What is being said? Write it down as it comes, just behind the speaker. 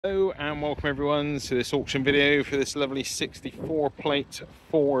Hello and welcome everyone to this auction video for this lovely 64 plate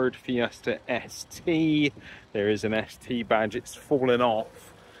Ford Fiesta ST. There is an ST badge, it's fallen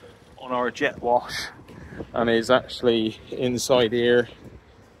off on our jet wash and is actually inside here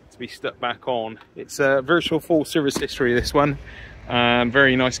to be stuck back on. It's a virtual full service history, this one, and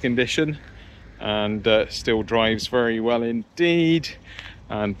very nice condition, and still drives very well indeed,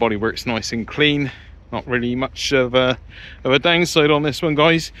 and bodywork's nice and clean. Not really much of a downside on this one,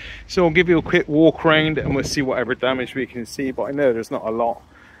 guys. So I'll give you a quick walk around and we'll see whatever damage we can see, but I know there's not a lot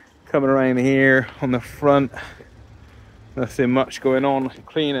coming around here on the front. Nothing much going on.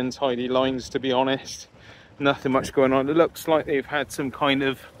 Clean and tidy lines, to be honest. Nothing much going on. It looks like they've had some kind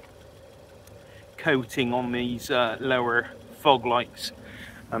of coating on these lower fog lights,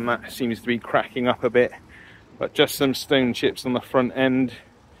 and that seems to be cracking up a bit, but just some stone chips on the front end.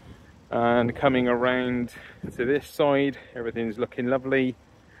 And coming around to this side, everything's looking lovely,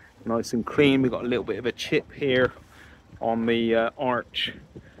 nice and clean. We've got a little bit of a chip here on the arch.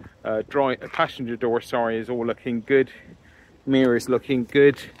 Passenger door, sorry, is all looking good. Mirror's looking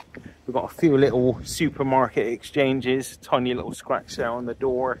good. We've got a few little supermarket exchanges, tiny little scratch there on the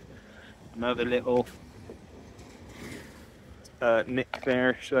door. Another little nick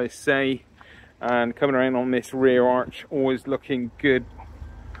there, should I say. And coming around on this rear arch, always looking good.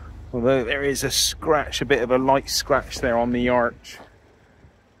 Although there is a scratch, a bit of a light scratch there on the arch.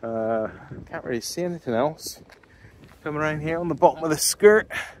 Can't really see anything else. Coming around here on the bottom of the skirt,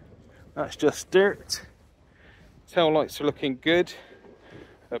 that's just dirt. Tail lights are looking good.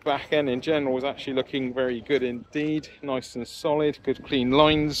 The back end in general is actually looking very good indeed. Nice and solid, good clean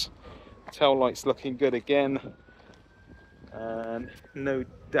lines. Tail lights looking good again. And no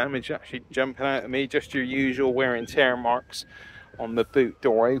damage actually jumping out at me, just your usual wear and tear marks on the boot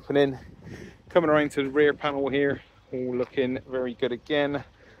door opening. Coming around to the rear panel here, all looking very good again.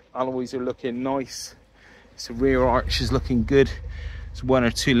 Alloys are looking nice. So rear arch is looking good. There's one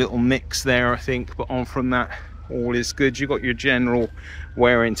or two little nicks there, I think, but on from that, all is good. You've got your general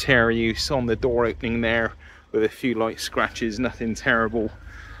wear and tear use on the door opening there with a few light scratches, nothing terrible.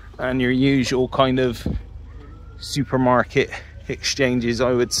 And your usual kind of supermarket exchanges,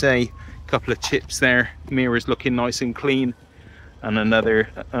 I would say. A couple of chips there. Mirror's looking nice and clean. And another,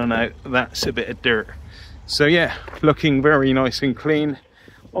 oh no, that's a bit of dirt. So yeah, looking very nice and clean.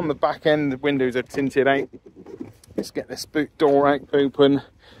 On the back end, the windows are tinted out. Let's get this boot door out open.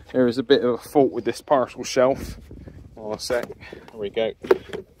 There is a bit of a fault with this partial shelf. Hold on a sec, there we go.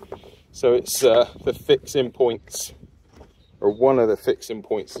 So it's the fixing points, or one of the fixing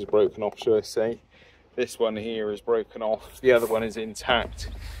points is broken off, should I say. This one here is broken off, the other one is intact,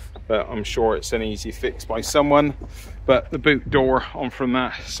 but I'm sure it's an easy fix by someone. But the boot door on from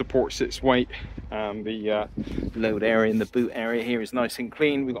that supports its weight, and the load area in the boot area here is nice and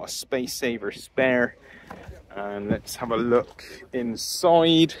clean. We've got a space saver spare, and let's have a look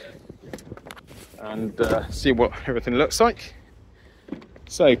inside and see what everything looks like.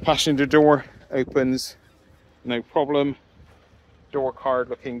 So passenger door opens, no problem. Door card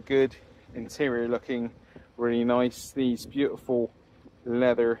looking good. Interior looking really nice. These beautiful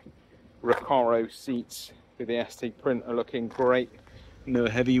leather Recaro seats with the ST print are looking great. No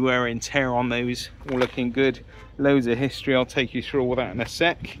heavy wear and tear on those, all looking good. Loads of history, I'll take you through all that in a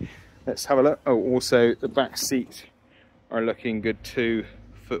sec. Let's have a look. Oh, also the back seats are looking good too.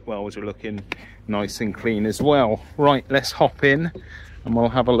 Footwells are looking nice and clean as well. Right, let's hop in and we'll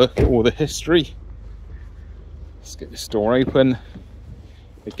have a look at all the history. Let's get this door open.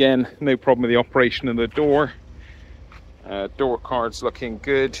 Again, no problem with the operation of the door. Door card's looking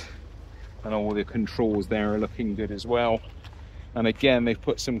good, and all the controls there are looking good as well. And again, they've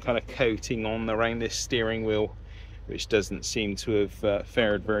put some kind of coating on around this steering wheel, which doesn't seem to have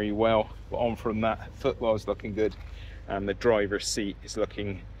fared very well. But on from that, footwell's looking good, and the driver's seat is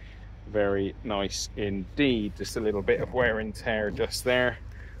looking very nice indeed. Just a little bit of wear and tear just there.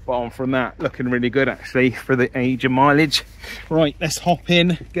 But on from that, looking really good actually for the age of mileage. Right, let's hop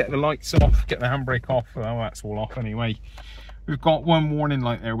in, get the lights off, get the handbrake off. Oh, that's all off anyway. We've got one warning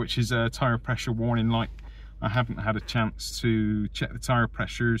light there, which is a tyre pressure warning light. I haven't had a chance to check the tyre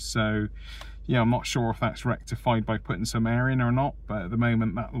pressures, so yeah, I'm not sure if that's rectified by putting some air in or not, but at the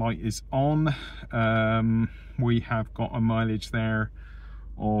moment that light is on. We have got a mileage there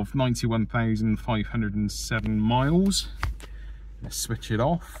of 91,507 miles. Let's switch it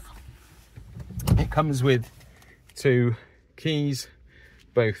off. It comes with two keys.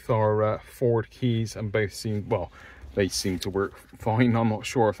 Both are Ford keys, and both seem, well, they seem to work fine. I'm not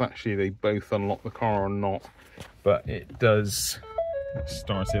sure if actually they both unlock the car or not, but it does. Let's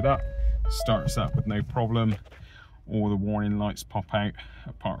start it up. Starts up with no problem. all the warning lights pop out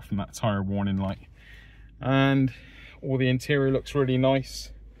apart from that tire warning light, and all the interior looks really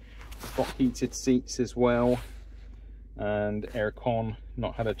nice. Got heated seats as well and aircon.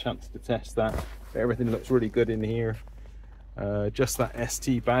 Not had a chance to test that, but everything looks really good in here. Just that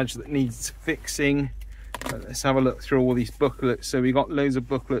ST badge that needs fixing. But let's have a look through all these booklets. So we got loads of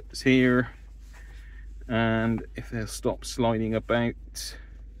booklets here, and if they'll stop sliding about,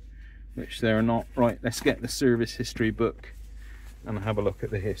 which they're not. Right, let's get the service history book and have a look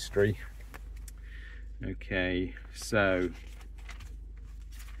at the history. Okay, so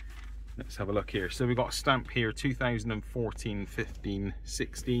let's have a look here. So we've got a stamp here, 2014, 15,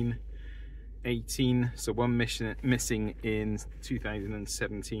 16, 18. So one missing in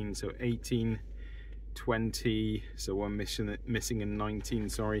 2017, so 18, 20. So one missing in 19,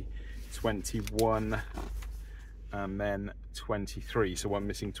 sorry, 21, and then 23. So one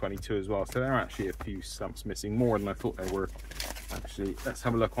missing 22 as well. So there are actually a few stamps missing, more than I thought they were. Actually, let's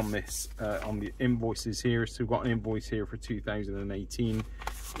have a look on this, on the invoices here. So we've got an invoice here for 2018,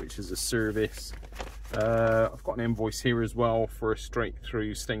 which is a service. I've got an invoice here as well for a straight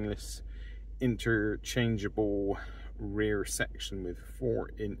through stainless interchangeable rear section with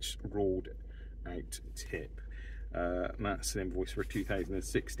 4-inch rolled out tip. And that's an invoice for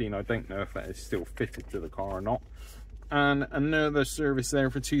 2016. I don't know if that is still fitted to the car or not. And another service there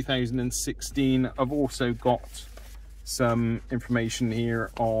for 2016. I've also got some information here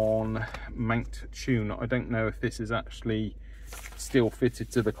on mount tune. I don't know if this is actually still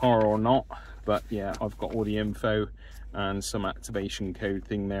fitted to the car or not, but yeah, I've got all the info and some activation code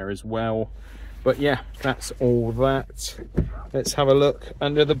thing there as well. But yeah, that's all that. Let's have a look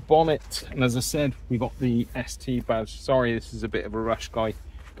under the bonnet, and as I said, we got the ST badge. Sorry, this is a bit of a rush, guys.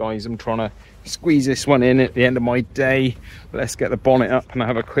 I'm trying to squeeze this one in at the end of my day. But let's get the bonnet up and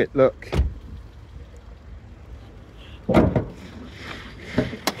have a quick look.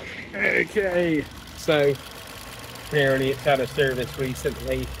 Okay, so clearly it's had a service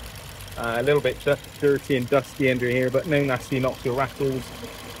recently. A little bit dirty and dusty under here, but no nasty knocks or rattles.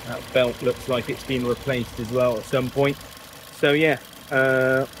 That belt looks like it's been replaced as well at some point. So yeah,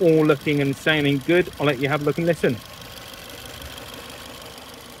 all looking and sounding good. I'll let you have a look and listen.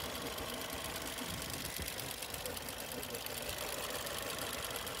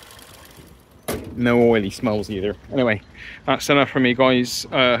 No oily smells either. Anyway, that's enough from me, guys.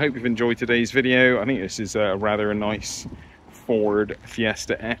 Hope you've enjoyed today's video. I think this is a rather nice Ford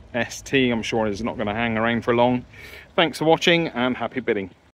Fiesta ST. I'm sure it's not going to hang around for long. Thanks for watching and happy bidding.